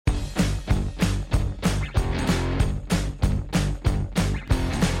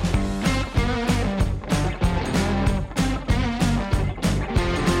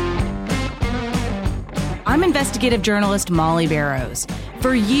investigative journalist Molly Barrows.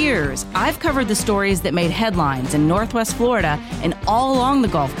 For years, I've covered the stories that made headlines in Northwest Florida and all along the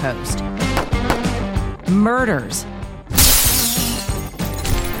Gulf Coast. Murders,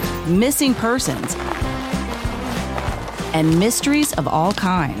 missing persons, and mysteries of all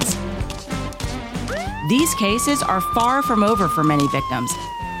kinds. These cases are far from over for many victims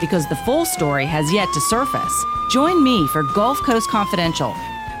because the full story has yet to surface. Join me for Gulf Coast Confidential,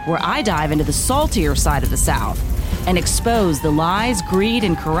 where I dive into the saltier side of the South and expose the lies, greed,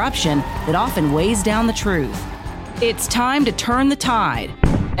 and corruption that often weighs down the truth. It's time to turn the tide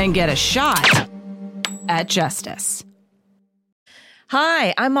and get a shot at justice.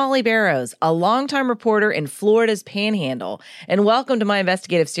 Hi, I'm Molly Barrows, a longtime reporter in Florida's Panhandle, and welcome to my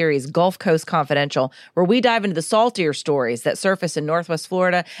investigative series, Gulf Coast Confidential, where we dive into the saltier stories that surface in Northwest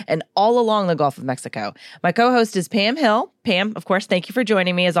Florida and all along the Gulf of Mexico. My co-host is Pam Hill. Pam, of course, thank you for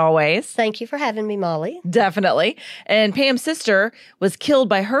joining me as always. Thank you for having me, Molly. Definitely. And Pam's sister was killed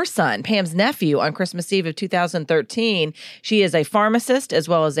by her son, Pam's nephew, on Christmas Eve of 2013. She is a pharmacist as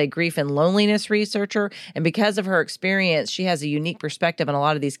well as a grief and loneliness researcher. And because of her experience, she has a unique perspective on a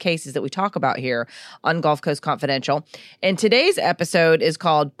lot of these cases that we talk about here on Gulf Coast Confidential. And today's episode is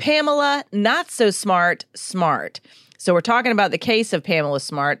called Pamela, Not So Smart, Smart. So we're talking about the case of Pamela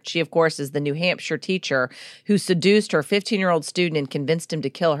Smart. She, of course, is the New Hampshire teacher who seduced her 15-year-old student and convinced him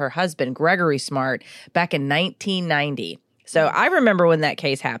to kill her husband, Gregory Smart, back in 1990. So I remember when that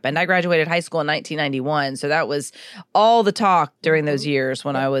case happened. I graduated high school in 1991, so that was all the talk during those years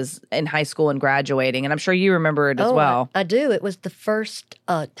when I was in high school and graduating, and I'm sure you remember it as well. I do. It was the first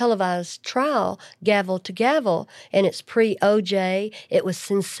televised trial, gavel to gavel, and it's pre-OJ. It was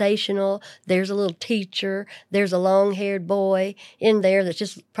sensational. There's a little teacher. There's a long-haired boy in there that's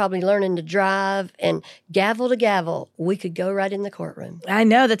just probably learning to drive, and gavel to gavel, we could go right in the courtroom. I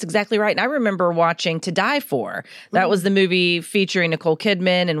know, that's exactly right. And I remember watching To Die For. That was the movie featuring Nicole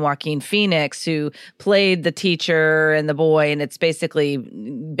Kidman and Joaquin Phoenix, who played the teacher and the boy, and it's basically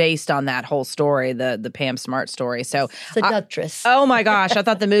based on that whole story, the Pam Smart story. So Seductress. Oh my gosh, I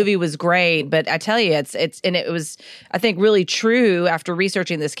thought the movie was great, but I tell you, it was, I think, really true. After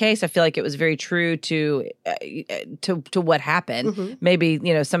researching this case, I feel like it was very true to what happened. Mm-hmm.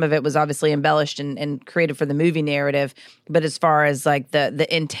 Maybe, some of it was obviously embellished and created for the movie narrative, but as far as like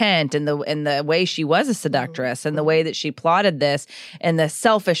the intent and the way she was a seductress and the way that she plotted this and the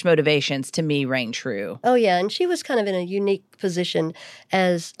selfish motivations, to me, rang true. Oh, yeah. And she was kind of in a unique position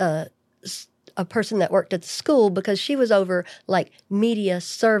as a person that worked at the school because she was over like media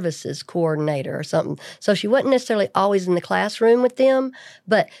services coordinator or something. So she wasn't necessarily always in the classroom with them,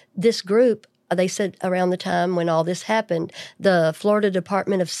 but this group, they said around the time when all this happened, the Florida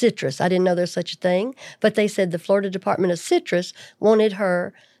Department of Citrus, I didn't know there's such a thing, but they said the Florida Department of Citrus wanted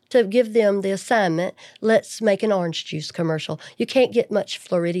her to give them the assignment, let's make an orange juice commercial. You can't get much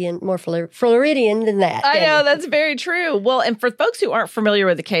more Floridian than that. I know, that's very true. Well, and for folks who aren't familiar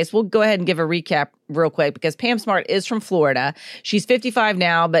with the case, we'll go ahead and give a recap real quick because Pam Smart is from Florida. She's 55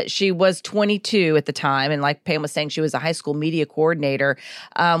 now, but she was 22 at the time. And like Pam was saying, she was a high school media coordinator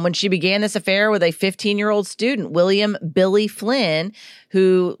when she began this affair with a 15-year-old student, William Billy Flynn,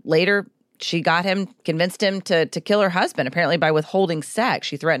 who later she convinced him to kill her husband, apparently by withholding sex.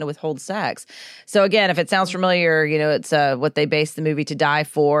 She threatened to withhold sex. So again, if it sounds familiar, it's what they based the movie To Die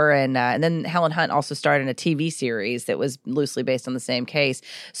For. And then Helen Hunt also starred in a TV series that was loosely based on the same case.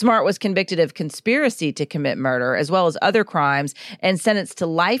 Smart was convicted of conspiracy to commit murder, as well as other crimes, and sentenced to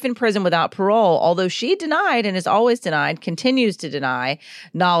life in prison without parole, although she denied and has always denied, continues to deny,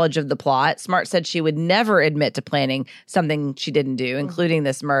 knowledge of the plot. Smart said she would never admit to planning something she didn't do, including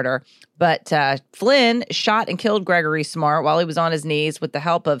this murder. But Flynn shot and killed Gregory Smart while he was on his knees with the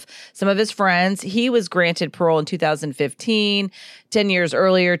help of some of his friends. He was granted parole in 2015. 10 years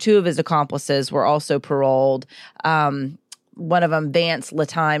earlier, two of his accomplices were also paroled. One of them, Vance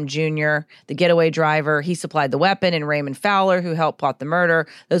Latime Jr., the getaway driver, he supplied the weapon, and Raymond Fowler, who helped plot the murder.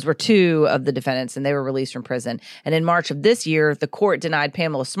 Those were two of the defendants, and they were released from prison. And in March of this year, the court denied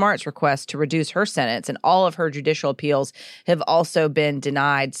Pamela Smart's request to reduce her sentence, and all of her judicial appeals have also been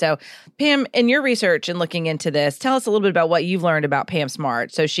denied. So, Pam, in your research and looking into this, tell us a little bit about what you've learned about Pam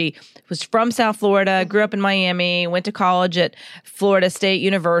Smart. So she was from South Florida, grew up in Miami, went to college at Florida State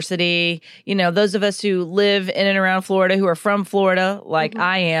University. Those of us who live in and around Florida, who are from Florida, like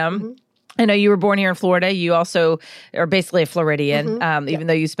I am, I know you were born here in Florida. You also are basically a Floridian, even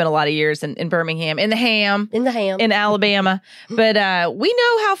though you spent a lot of years in Birmingham, in the ham, in Alabama. But we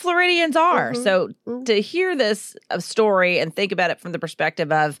know how Floridians are. So to hear this story and think about it from the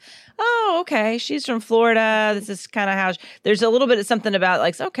perspective of, oh, okay, she's from Florida. This is kind of how there's a little bit of something about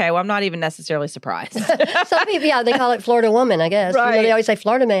like, okay, well, I'm not even necessarily surprised. Some people, they call it Florida woman, I guess. Right. They always say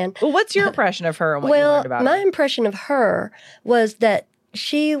Florida man. Well, what's your impression of her and what you learned about her? My impression of her was that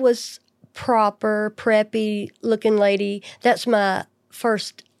she was proper, preppy looking lady. That's my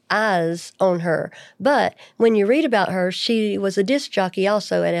first eyes on her. But when you read about her, she was a disc jockey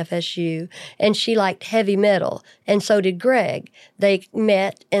also at FSU, and she liked heavy metal, and so did Greg. They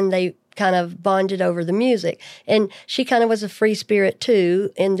met and they kind of bonded over the music. And she kind of was a free spirit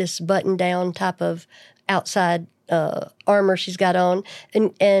too, in this button-down type of outside armor she's got on.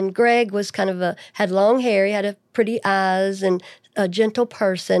 And Greg was kind of had long hair, he had a pretty eyes and a gentle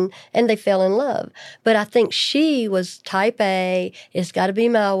person, and they fell in love. But I think she was type A, it's got to be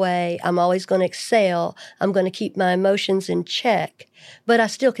my way, I'm always going to excel, I'm going to keep my emotions in check, but I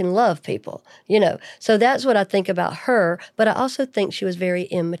still can love people, So that's what I think about her, but I also think she was very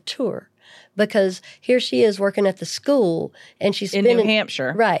immature. Because here she is working at the school, and she's in New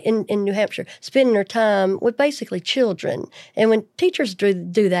Hampshire. Right, in New Hampshire, spending her time with basically children. And when teachers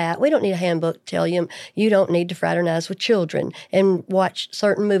do that, we don't need a handbook to tell you don't need to fraternize with children and watch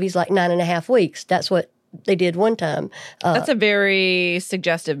certain movies like 9.5 Weeks. That's what they did one time. That's a very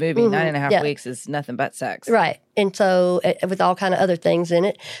suggestive movie. 9.5 Weeks is nothing but sex. Right. And so with all kind of other things in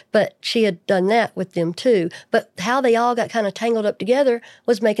it. But she had done that with them too. But how they all got kind of tangled up together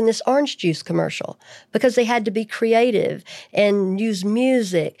was making this orange juice commercial, because they had to be creative and use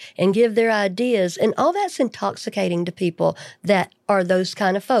music and give their ideas. And all that's intoxicating to people that are those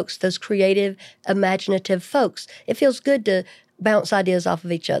kind of folks, those creative, imaginative folks. It feels good to bounce ideas off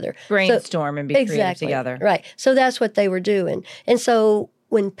of each other. Brainstorm and be creative together. Right. So that's what they were doing. And so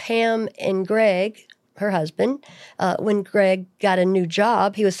when Pam and Greg, her husband, when Greg got a new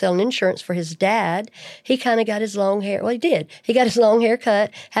job, he was selling insurance for his dad. He kind of got his long hair. Well, he did. He got his long hair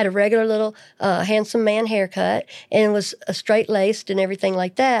cut, had a regular little handsome man haircut, and was straight-laced and everything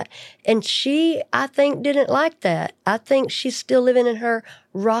like that. And she, I think, didn't like that. I think she's still living in her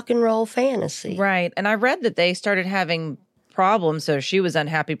rock and roll fantasy. Right. And I read that they started having problems, so she was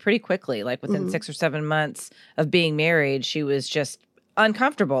unhappy pretty quickly. Like within 6 or 7 months of being married, she was just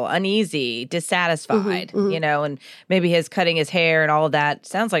uncomfortable, uneasy, dissatisfied, and maybe his cutting his hair and all of that.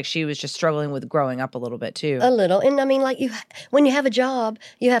 Sounds like she was just struggling with growing up a little bit too. A little. And I mean, like when you have a job,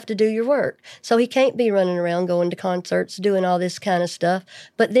 you have to do your work. So he can't be running around going to concerts, doing all this kind of stuff.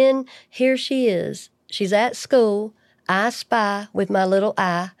 But then here she is. She's at school. I spy with my little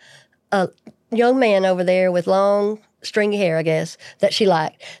eye a young man over there with long stringy hair, I guess, that she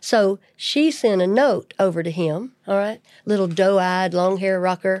liked. So she sent a note over to him, all right? Little doe-eyed, long-hair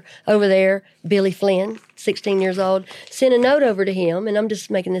rocker over there, Billy Flynn, 16 years old, sent a note over to him, and I'm just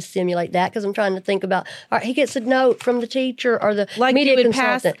making this simulate that because I'm trying to think about, all right, he gets a note from the teacher or the like media you would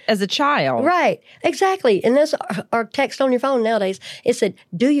consultant. Pass as a child. Right, exactly. And there's our text on your phone nowadays. It said,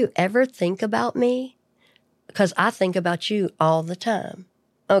 do you ever think about me? Because I think about you all the time.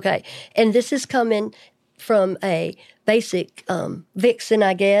 Okay, and this is coming from a basic vixen,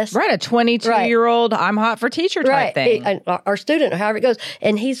 I guess. Right, a 22-year-old I'm hot for teacher type thing. Our student, or however it goes.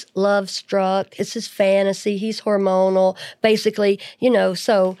 And he's love-struck. It's his fantasy. He's hormonal, basically,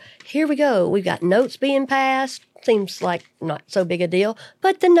 So here we go. We've got notes being passed. Seems like not so big a deal.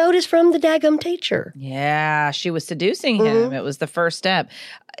 But the note is from the daggum teacher. Yeah, she was seducing him. It was the first step.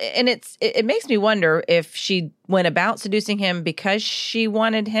 And it makes me wonder if she went about seducing him because she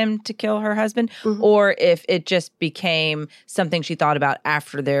wanted him to kill her husband, or if it just became something she thought about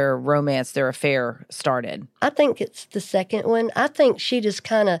after their romance, their affair started. I think it's the second one. I think she just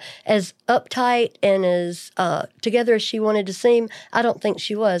kind of, as uptight and as together as she wanted to seem, I don't think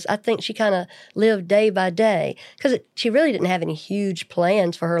she was. I think she kind of lived day by day, because she really didn't have any huge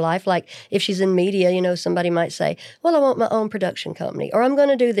plans for her life. Like if she's in media, somebody might say, well, I want my own production company, or I'm going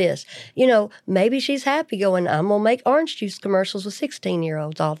to do this. Maybe she's happy going, I'm going to make orange juice commercials with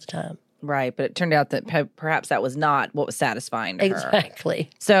 16-year-olds all the time. Right, but it turned out that perhaps that was not what was satisfying to her. Exactly.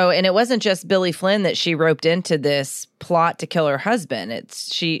 So, and it wasn't just Billy Flynn that she roped into this plot to kill her husband.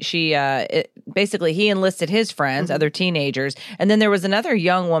 basically he enlisted his friends, other teenagers. And then there was another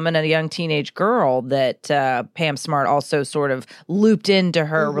young woman and a young teenage girl that Pam Smart also sort of looped into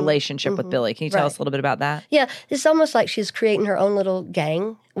her relationship with Billy. Can you tell us a little bit about that? Yeah, it's almost like she's creating her own little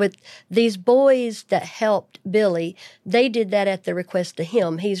gang with these boys that helped Billy. They did that at the request of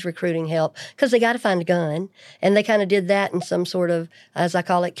him. He's recruiting help because they got to find a gun. And they kind of did that in some sort of, as I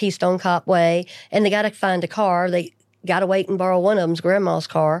call it, Keystone Cop way. And they got to find a car. They got to wait and borrow one of them's grandma's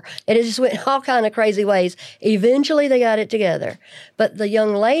car. And it just went all kind of crazy ways. Eventually, they got it together. But the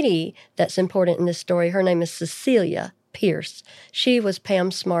young lady that's important in this story, her name is Cecilia Pierce. She was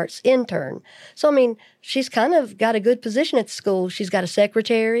Pam Smart's intern. So, I mean, she's kind of got a good position at the school. She's got a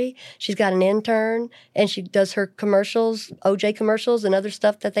secretary, she's got an intern, and she does her commercials, OJ commercials and other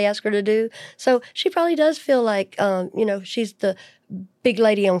stuff that they ask her to do. So she probably does feel like, she's the big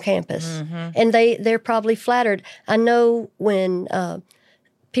lady on campus. And they're probably flattered. I know when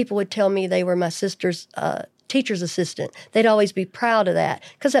people would tell me they were my sister's teacher's assistant, they'd always be proud of that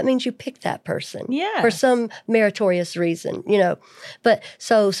because that means you picked that person for some meritorious reason, But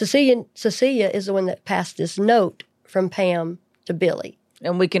so Cecilia is the one that passed this note from Pam to Billy.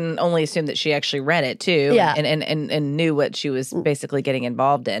 And we can only assume that she actually read it too, and knew what she was basically getting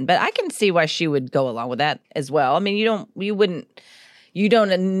involved in. But I can see why she would go along with that as well. I mean, you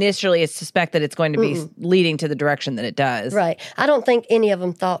don't initially suspect that it's going to be leading to the direction that it does. Right. I don't think any of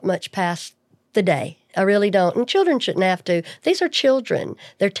them thought much past the day. I really don't. And children shouldn't have to. These are children.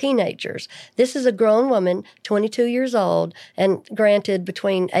 They're teenagers. This is a grown woman, 22 years old, and granted,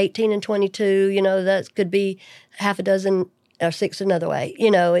 between 18 and 22, that could be half a dozen or six another way.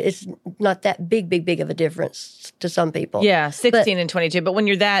 It's not that big of a difference to some people. Yeah, 16 and 22. But when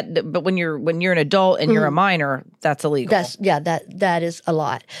you're an adult and you're a minor, that's illegal. That is a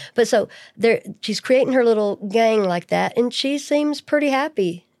lot. But so she's creating her little gang like that, and she seems pretty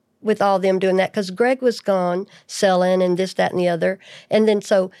happy with all them doing that because Greg was gone selling and this, that, and the other. And then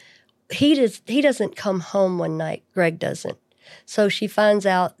so he doesn't come home one night. Greg doesn't. So she finds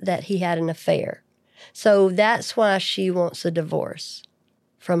out that he had an affair. So that's why she wants a divorce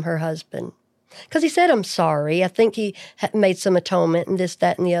from her husband. Because he said, I'm sorry. I think he made some atonement and this,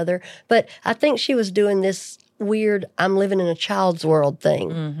 that, and the other. But I think she was doing this weird, I'm living in a child's world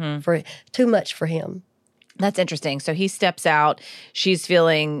thing for too much for him. That's interesting. So he steps out. She's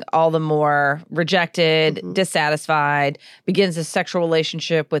feeling all the more rejected, dissatisfied, begins a sexual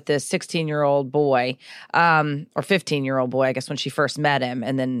relationship with this 16-year-old boy, or 15-year-old boy, I guess, when she first met him.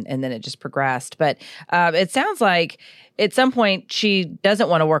 And then it just progressed. But it sounds like at some point she doesn't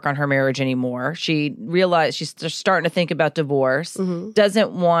want to work on her marriage anymore. She realized she's starting to think about divorce,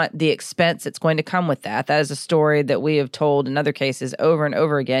 doesn't want the expense that's going to come with that. That is a story that we have told in other cases over and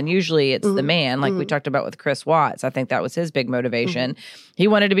over again. Usually it's the man, like we talked about with Chris Watts. I think that was his big motivation. He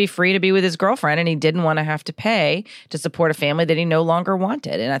wanted to be free to be with his girlfriend, and he didn't want to have to pay to support a family that he no longer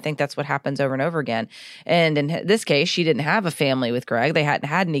wanted. And I think that's what happens over and over again. And in this case, she didn't have a family with Greg. They hadn't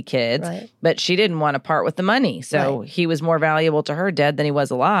had any kids, but she didn't want to part with the money. So he was more valuable to her dead than he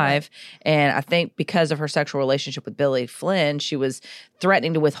was alive. And I think because of her sexual relationship with Billy Flynn, she was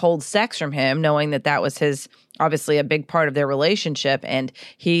threatening to withhold sex from him, knowing that was obviously a big part of their relationship. And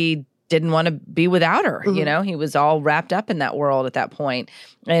he didn't want to be without her. He was all wrapped up in that world at that point.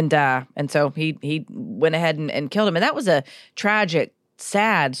 And so he went ahead and killed him. And that was a tragic,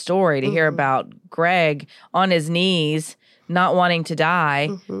 sad story to hear about Greg on his knees, not wanting to die.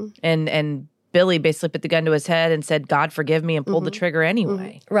 And Billy basically put the gun to his head and said, God forgive me, and pulled the trigger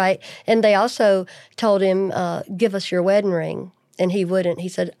anyway. Right. And they also told him, give us your wedding ring. And he wouldn't. He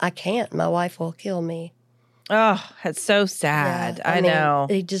said, I can't. My wife will kill me. Oh, that's so sad. Yeah, I know.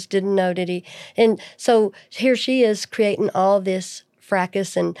 He just didn't know, did he? And so here she is creating all this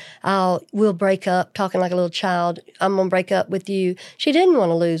fracas, and we'll break up, talking like a little child. I'm going to break up with you. She didn't want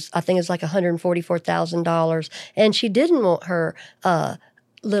to lose, I think it's like $144,000. And she didn't want her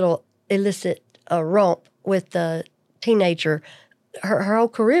little illicit romp with the teenager. Her whole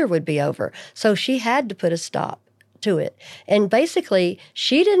career would be over. So she had to put a stop to it. And basically,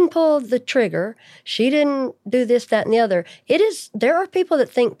 she didn't pull the trigger. She didn't do this, that, and the other. There are people that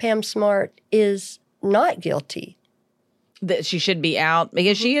think Pam Smart is not guilty. That she should be out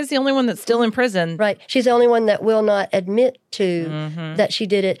because she is the only one that's still in prison. Right. She's the only one that will not admit to that she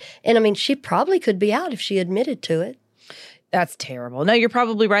did it. And I mean, she probably could be out if she admitted to it. That's terrible. No, you're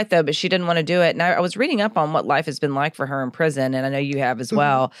probably right, though, but she didn't want to do it. And I was reading up on what life has been like for her in prison, and I know you have as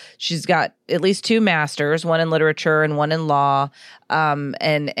well. She's got at least 2 masters, one in literature and one in law.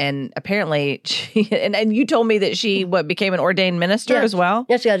 And apparently, and you told me that she became an ordained minister as well?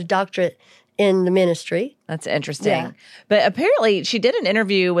 Yeah, she got a doctorate in the ministry. That's interesting. Yeah. But apparently she did an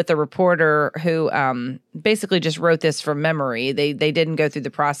interview with a reporter who basically just wrote this from memory. They didn't go through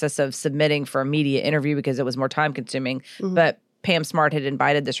the process of submitting for a media interview because it was more time consuming. But Pam Smart had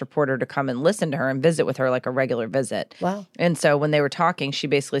invited this reporter to come and listen to her and visit with her like a regular visit. Wow. And so when they were talking, she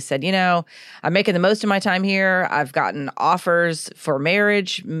basically said, I'm making the most of my time here. I've gotten offers for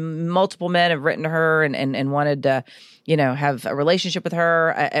marriage. Multiple men have written to her and wanted to, have a relationship with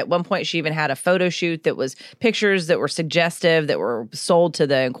her. At one point, she even had a photo shoot that was pictures that were suggestive that were sold to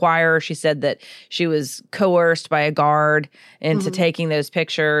the Inquirer. She said that she was coerced by a guard into taking those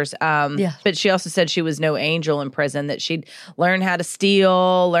pictures. But she also said she was no angel in prison, that she'd learned how to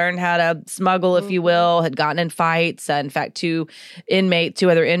steal, learned how to smuggle, if you will, had gotten in fights. In fact, two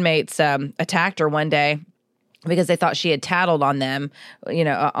other inmates attacked her one day because they thought she had tattled on them,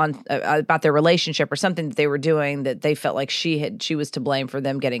 about their relationship or something that they were doing, that they felt like she was to blame for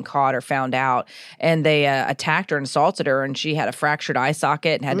them getting caught or found out. And they attacked her and assaulted her, and she had a fractured eye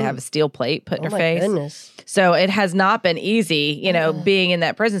socket and had to have a steel plate put in her face. Goodness. So it has not been easy, being in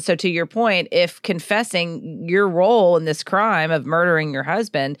that prison. So to your point, if confessing your role in this crime of murdering your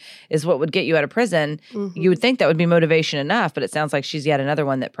husband is what would get you out of prison, you would think that would be motivation enough. But it sounds like she's yet another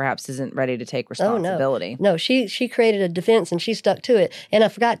one that perhaps isn't ready to take responsibility. No, she created a defense and she stuck to it. And I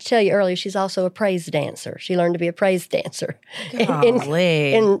forgot to tell you earlier, she's also a praise dancer. She learned to be a praise dancer in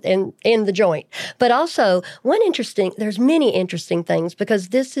the joint. But also, there's many interesting things, because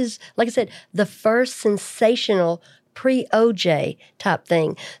this is, like I said, the first sensational pre-OJ type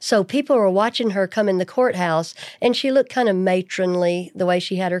thing. So people were watching her come in the courthouse, and she looked kind of matronly, the way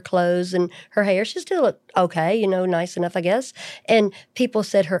she had her clothes and her hair. She still looked okay, nice enough, I guess. And people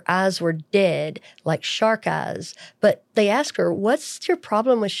said her eyes were dead, like shark eyes. But they asked her, what's your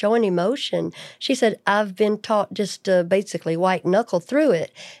problem with showing emotion? She said, I've been taught just to basically white knuckle through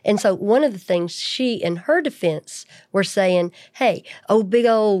it. And so one of the things she, in her defense, were saying, hey, big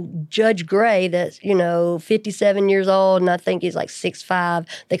old Judge Gray that's, 57 years old, and I think he's like 6'5",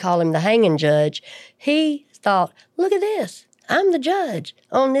 they call him the hanging judge. He thought, look at this. I'm the judge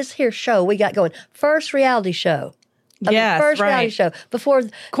on this here show we got going. First reality show. Reality show before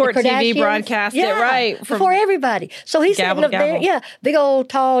Court the TV broadcast it right before everybody. So he's sitting up there, big old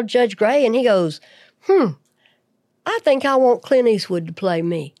tall Judge Gray, and he goes, I think I want Clint Eastwood to play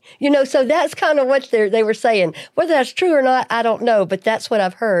me. So that's kind of what they were saying. Whether that's true or not, I don't know, but that's what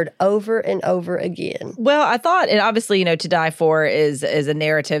I've heard over and over again. Well, I thought, and obviously, To Die For is a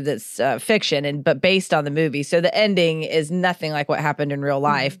narrative that's fiction, but based on the movie. So the ending is nothing like what happened in real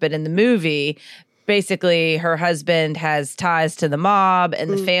life. But in the movie, basically, her husband has ties to the mob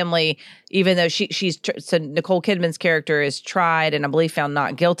and the family, even though so Nicole Kidman's character is tried and I believe found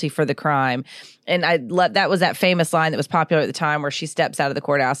not guilty for the crime. And that was that famous line that was popular at the time, where she steps out of the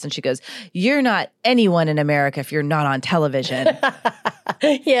courthouse and she goes, "You're not anyone in America if you're not on television."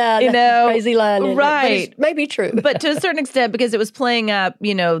 Yeah, that's a crazy line, right? But it's maybe true, but to a certain extent, because it was playing up,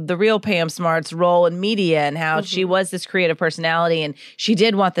 the real Pam Smart's role in media and how she was this creative personality, and she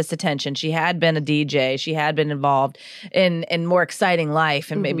did want this attention. She had been a DJ, she had been involved in more exciting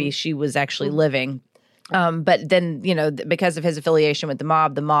life, and maybe she was actually living. But then, because of his affiliation with the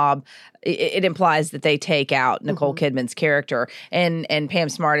mob, it implies that they take out Nicole Kidman's character, and Pam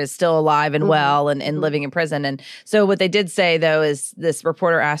Smart is still alive and well and living in prison. And so what they did say, though, is this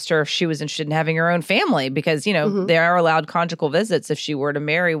reporter asked her if she was interested in having her own family, because, they are allowed conjugal visits if she were to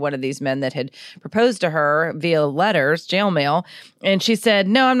marry one of these men that had proposed to her via letters, jail mail. And she said,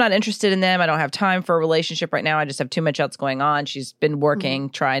 no, I'm not interested in them. I don't have time for a relationship right now. I just have too much else going on. She's been working,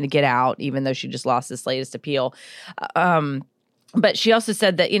 trying to get out, even though she just lost this latest appeal. But she also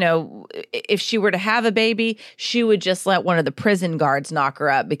said that, if she were to have a baby, she would just let one of the prison guards knock her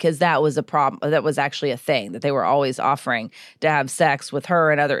up, because that was a problem. That was actually a thing, that they were always offering to have sex with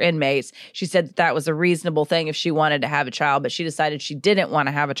her and other inmates. She said that was a reasonable thing if she wanted to have a child, but she decided she didn't want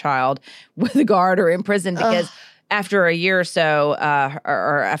to have a child with a guard or in prison, because after a year or so,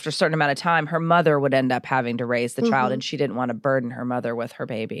 or after a certain amount of time, her mother would end up having to raise the child, and she didn't want to burden her mother with her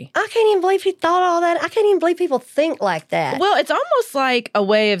baby. I can't even believe he thought all that. I can't even believe people think like that. Well, it's almost like a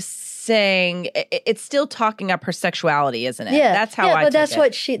way of saying it's still talking up her sexuality, isn't it? Yeah, that's how I but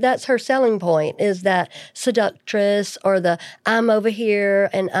took it. That's her selling point, is that seductress, or the I'm over here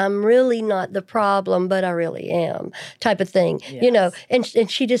and I'm really not the problem, but I really am type of thing. Yes.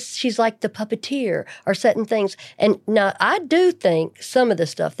 And she's like the puppeteer or setting things. And now I do think some of the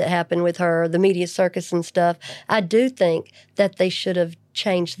stuff that happened with her, the media circus and stuff, I do think that they should have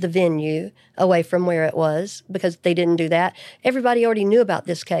change the venue away from where it was because they didn't do that. Everybody already knew about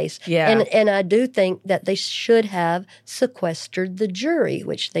this case. Yeah. And I do think that they should have sequestered the jury,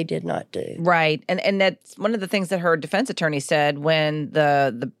 which they did not do. Right. And that's one of the things that her defense attorney said when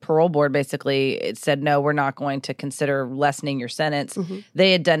the parole board basically it said, no, we're not going to consider lessening your sentence.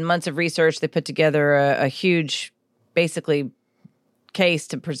 They had done months of research. They put together a huge, basically, case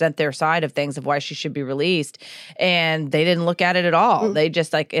to present their side of things of why she should be released, and they didn't look at it at all. They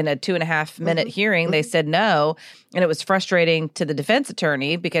just like in a 2.5 minute hearing they said no, and it was frustrating to the defense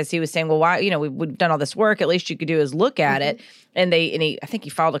attorney because he was saying, well, why, we've done all this work, at least you could do is look at it. And I think he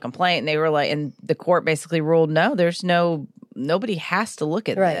filed a complaint, and they were like, and the court basically ruled no, nobody has to look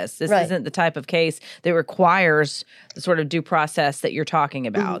at this. This isn't the type of case that requires the sort of due process that you're talking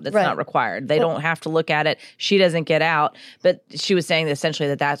about. That's not required. They don't have to look at it. She doesn't get out. But she was saying that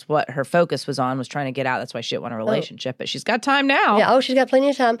essentially that's what her focus was on, was trying to get out. That's why she didn't want a relationship. But she's got time now. Yeah, she's got plenty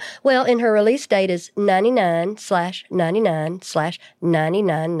of time. Well, and her release date is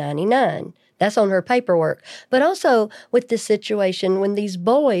 99/99/9999. That's on her paperwork. But also with this situation, when these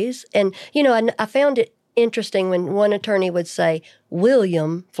boys, and, I found it interesting when one attorney would say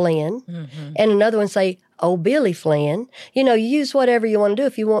William Flynn and another one say, Billy Flynn. You use whatever you want to do.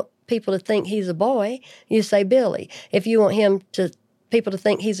 If you want people to think he's a boy, you say Billy. If you want people to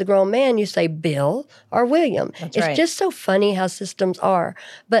think he's a grown man, you say Bill or William. It's just so funny how systems are.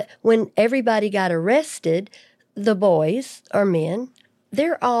 But when everybody got arrested, the boys or men,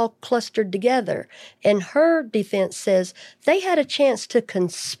 they're all clustered together. And her defense says they had a chance to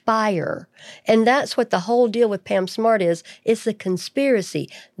conspire. And that's what the whole deal with Pam Smart is. It's a conspiracy.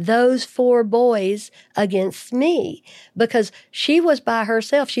 Those 4 boys against me. Because she was by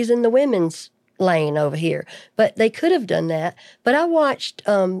herself. She's in the women's lane over here. But they could have done that. But I watched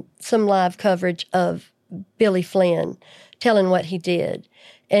some live coverage of Billy Flynn telling what he did.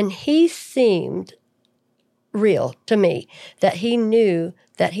 And he seemed real to me, that he knew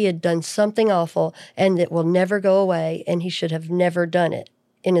that he had done something awful and it will never go away, and he should have never done it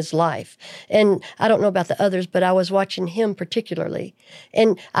in his life. And I don't know about the others, but I was watching him particularly.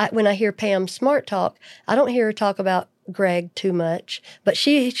 And when I hear Pam Smart talk, I don't hear her talk about Greg too much. But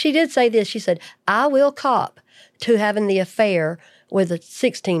she did say this. She said, I will cop to having the affair with a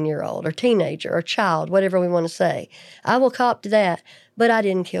 16-year-old or teenager or child, whatever we want to say. I will cop to that. But I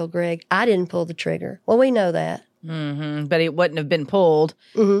didn't kill Greg. I didn't pull the trigger. Well, we know that. But it wouldn't have been pulled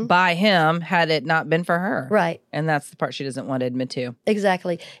by him had it not been for her. Right. And that's the part she doesn't want to admit to.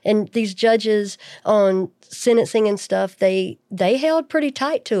 Exactly. And these judges on sentencing and stuff, they held pretty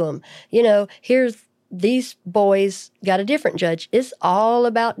tight to him. These boys got a different judge. It's all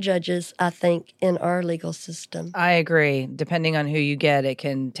about judges, I think, in our legal system. I agree. Depending on who you get, it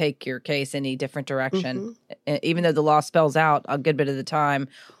can take your case any different direction. Even though the law spells out a good bit of the time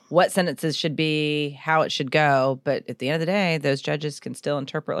what sentences should be, how it should go. But at the end of the day, those judges can still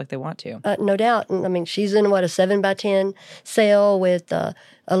interpret like they want to. No doubt. I mean, she's in, a 7x10 cell with a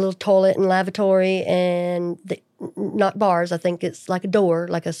little toilet and lavatory and not bars. I think it's like a door,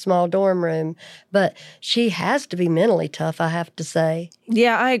 like a small dorm room. But she has to be mentally tough, I have to say.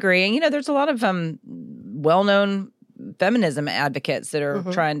 Yeah, I agree. And, there's a lot of well-known feminism advocates that are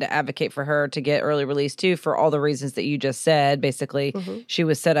trying to advocate for her to get early release too, for all the reasons that you just said. Basically, she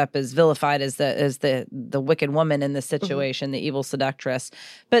was set up as vilified as the wicked woman in this situation, the evil seductress.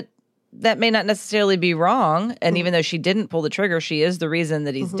 But that may not necessarily be wrong. And even though she didn't pull the trigger, she is the reason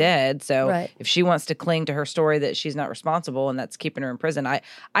that he's dead. So if she wants to cling to her story that she's not responsible and that's keeping her in prison, I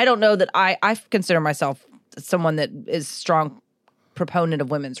don't know that I consider myself someone that is a strong proponent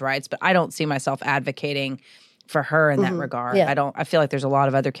of women's rights, but I don't see myself advocating for her in that regard. Yeah. I feel like there's a lot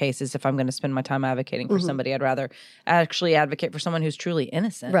of other cases. If I'm going to spend my time advocating for somebody, I'd rather actually advocate for someone who's truly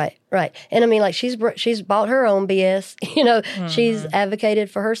innocent. Right. And I mean, like she's bought her own BS. She's advocated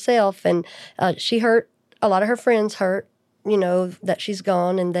for herself, and she hurt a lot of her friends. Hurt, that she's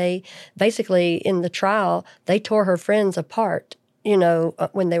gone, and they basically in the trial they tore her friends apart.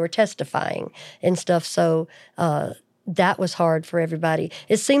 When they were testifying and stuff. So. That was hard for everybody.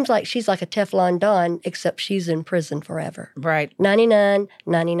 It seems like she's like a Teflon Don, except she's in prison forever. Right. 99,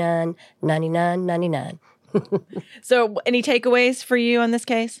 99, 99, 99. So any takeaways for you on this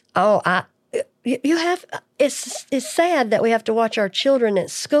case? Oh, you have it's sad that we have to watch our children at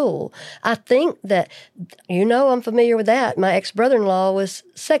school. I think that, I'm familiar with that. My ex-brother-in-law was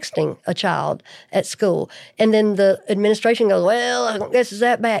sexting a child at school. And then the administration goes, well, I guess it's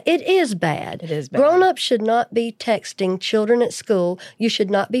that bad. It is bad. It is bad. Grown-ups should not be texting children at school. You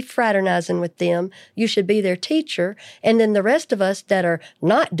should not be fraternizing with them. You should be their teacher. And then the rest of us that are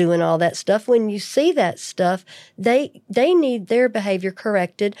not doing all that stuff, when you see that stuff, they need their behavior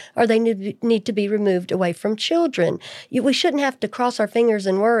corrected, or they need to be removed away from children. We shouldn't have to cross our fingers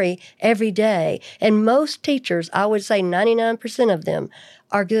and worry every day. And most teachers, I would say 99% of them,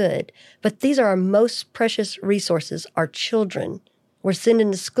 are good. But these are our most precious resources, our children. We're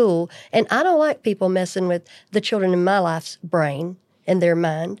sending to school. And I don't like people messing with the children in my life's brain and their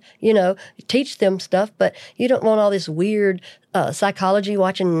mind. Teach them stuff, but you don't want all this weird psychology,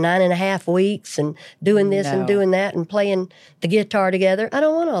 watching 9.5 Weeks and doing this and doing that and playing the guitar together. I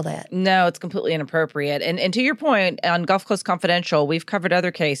don't want all that. No, it's completely inappropriate. And to your point, on Gulf Coast Confidential, we've covered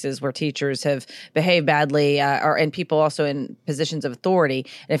other cases where teachers have behaved badly and people also in positions of authority.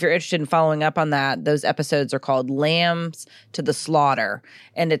 And if you're interested in following up on that, those episodes are called Lambs to the Slaughter.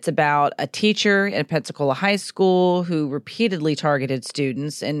 And it's about a teacher in Pensacola High School who repeatedly targeted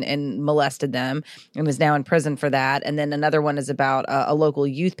students and molested them and is now in prison for that. And then another one is about a local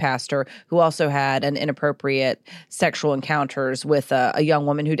youth pastor who also had an inappropriate sexual encounters with a young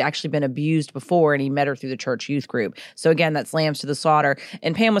woman who'd actually been abused before, and he met her through the church youth group. So again, that's Lambs to the Slaughter.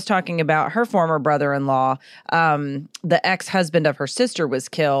 And Pam was talking about her former brother-in-law. The ex-husband of her sister was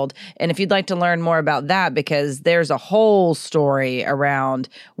killed. And if you'd like to learn more about that, because there's a whole story around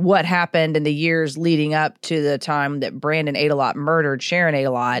what happened in the years leading up to the time that Brandon Adelot murdered Sharon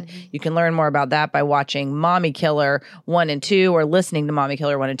Adelot, you can learn more about that by watching Mommy Killer 1 and 2, or listening to Mommy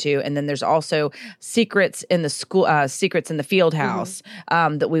Killer 1 and 2. And then there's also Secrets in the School, Secrets in the Field House,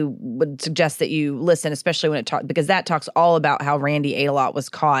 that we would suggest that you listen, especially when it talks, because that talks all about how Randy Adelot was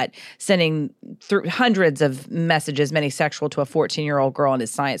caught sending through hundreds of messages, many sexual, to a 14-year-old girl in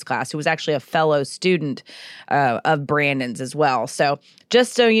his science class who was actually a fellow student of Brandon's as well. So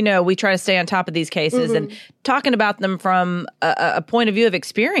just so you know, we try to stay on top of these cases and talking about them from a point of view of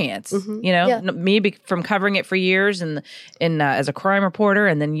experience. Me from covering it for years and as a crime reporter,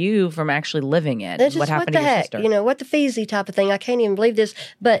 and then you from actually living it. That's what just happened what the to your heck, sister. what the feezy type of thing. I can't even believe this,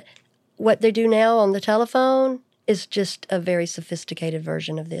 but what they do now on the telephone is just a very sophisticated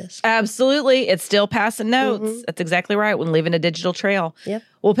version of this. Absolutely. It's still passing notes. That's exactly right. When leaving a digital trail. Yep.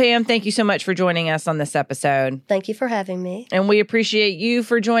 Well, Pam, thank you so much for joining us on this episode. Thank you for having me. And we appreciate you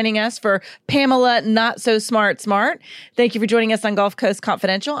for joining us for Pamela Not So Smart. Thank you for joining us on Gulf Coast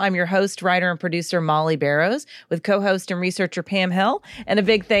Confidential. I'm your host, writer, and producer, Molly Barrows, with co-host and researcher Pam Hill. And a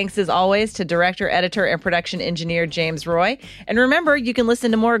big thanks, as always, to director, editor, and production engineer James Roy. And remember, you can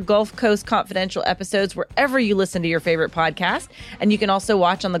listen to more Gulf Coast Confidential episodes wherever you listen to your favorite podcast. And you can also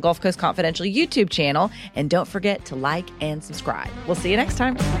watch on the Gulf Coast Confidential YouTube channel. And don't forget to like and subscribe. We'll see you next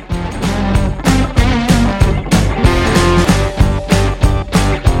time.